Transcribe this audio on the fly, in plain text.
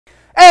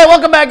Hey,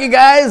 welcome back, you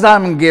guys.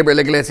 I'm Gabriel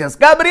Iglesias.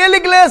 Gabriel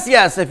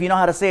Iglesias, if you know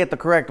how to say it the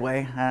correct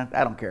way.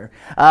 I don't care.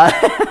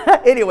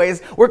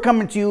 Anyways, we're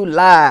coming to you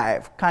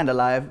live, kind of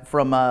live,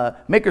 from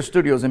Maker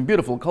Studios in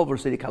beautiful Culver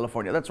City,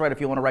 California. That's right. If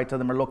you want to write to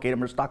them or locate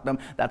them or stalk them,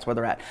 that's where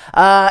they're at.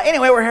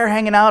 Anyway, we're here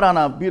hanging out on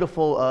a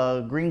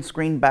beautiful green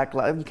screen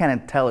backlight. You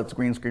can't tell it's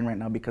green screen right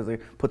now because they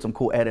put some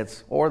cool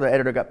edits, or the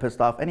editor got pissed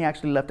off and he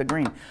actually left it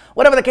green.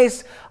 Whatever the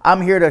case,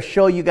 I'm here to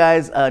show you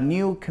guys a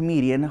new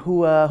comedian who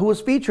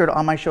was featured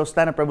on my show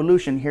StandUp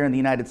Revolution here in the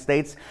United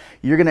States.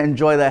 You're gonna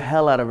enjoy the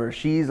hell out of her.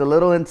 She's a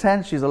little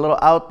intense, she's a little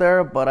out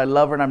there, but I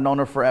love her and I've known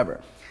her forever.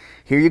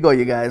 Here you go,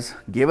 you guys.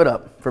 Give it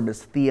up for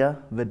Miss Thea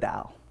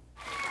Vidale.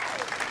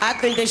 I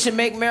think they should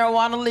make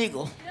marijuana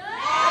legal.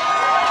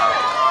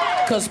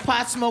 Because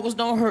pot smokers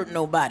don't hurt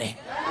nobody.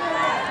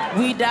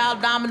 We dial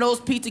Domino's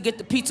Pizza, get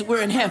the pizza,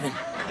 we're in heaven.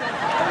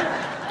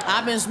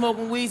 I've been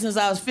smoking weed since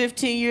I was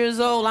 15 years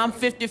old. I'm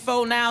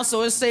 54 now,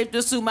 so it's safe to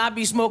assume I'll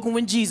be smoking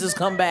when Jesus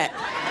come back.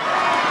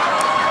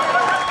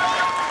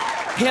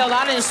 Hell,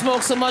 I didn't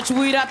smoke so much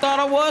weed, I thought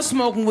I was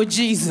smoking with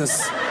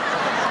Jesus.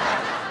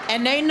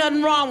 And there ain't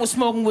nothing wrong with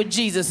smoking with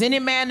Jesus. Any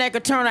man that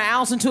could turn an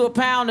ounce into a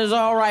pound is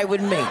all right with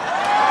me.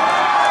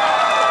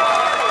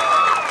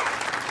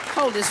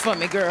 Hold this for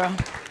me, girl.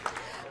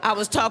 I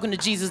was talking to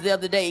Jesus the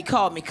other day. He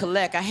called me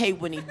collect. I hate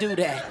when he do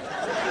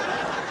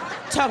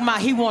that. Talking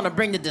about he want to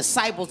bring the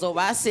disciples over.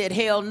 I said,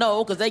 hell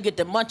no, because they get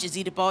the munchies,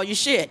 eat up all your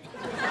shit.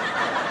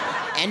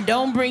 And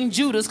don't bring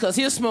Judas, because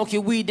he'll smoke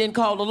your weed, then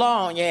call the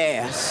law on your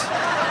ass.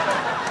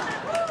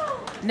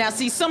 Now,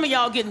 see, some of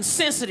y'all getting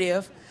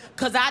sensitive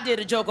because I did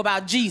a joke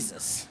about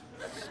Jesus.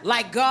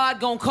 Like God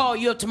gonna call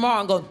you up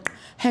tomorrow and go,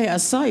 hey, I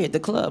saw you at the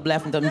club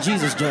laughing at them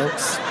Jesus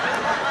jokes.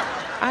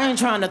 I ain't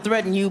trying to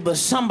threaten you, but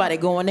somebody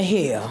going to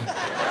hell.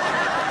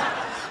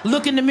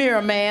 Look in the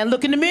mirror, man.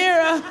 Look in the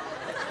mirror.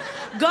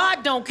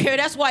 God don't care.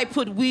 That's why he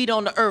put weed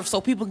on the earth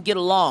so people can get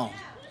along.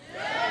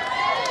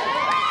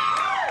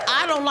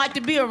 I don't like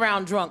to be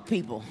around drunk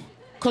people.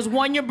 Because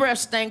one, your breath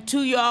stink.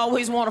 Two, you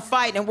always want to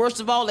fight. And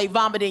worst of all, they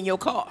vomit in your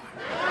car.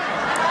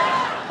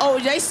 Oh,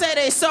 they say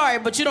they sorry,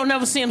 but you don't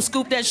never see them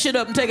scoop that shit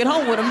up and take it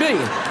home with them, do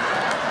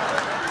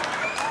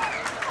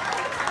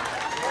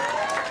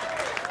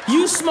you?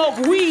 You smoke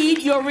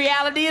weed, your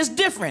reality is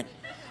different.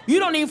 You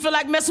don't even feel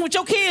like messing with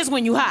your kids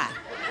when you high.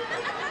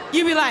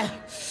 You be like,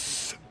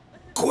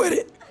 quit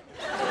it.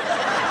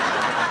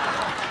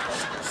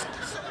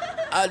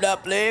 I'm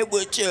not playing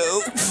with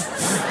you.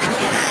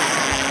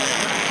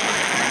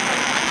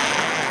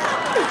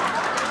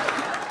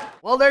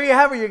 Well, there you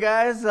have it, you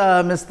guys.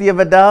 Miss Thea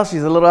Vidale,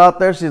 she's a little out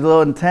there, she's a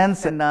little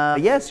intense, and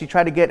yes, she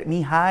tried to get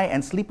me high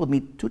and sleep with me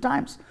 2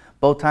 times.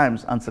 Both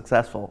times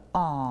unsuccessful.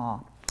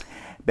 Aww.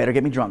 Better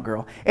get me drunk,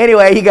 girl.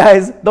 Anyway, you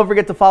guys, don't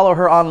forget to follow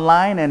her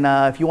online, and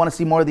if you want to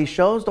see more of these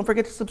shows, don't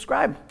forget to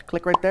subscribe.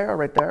 Click right there,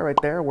 right there, right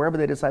there, wherever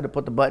they decide to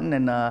put the button,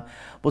 and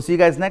we'll see you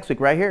guys next week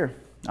right here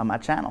on my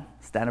channel.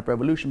 StandUp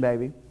Revolution,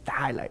 baby. The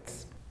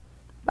highlights.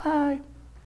 Bye.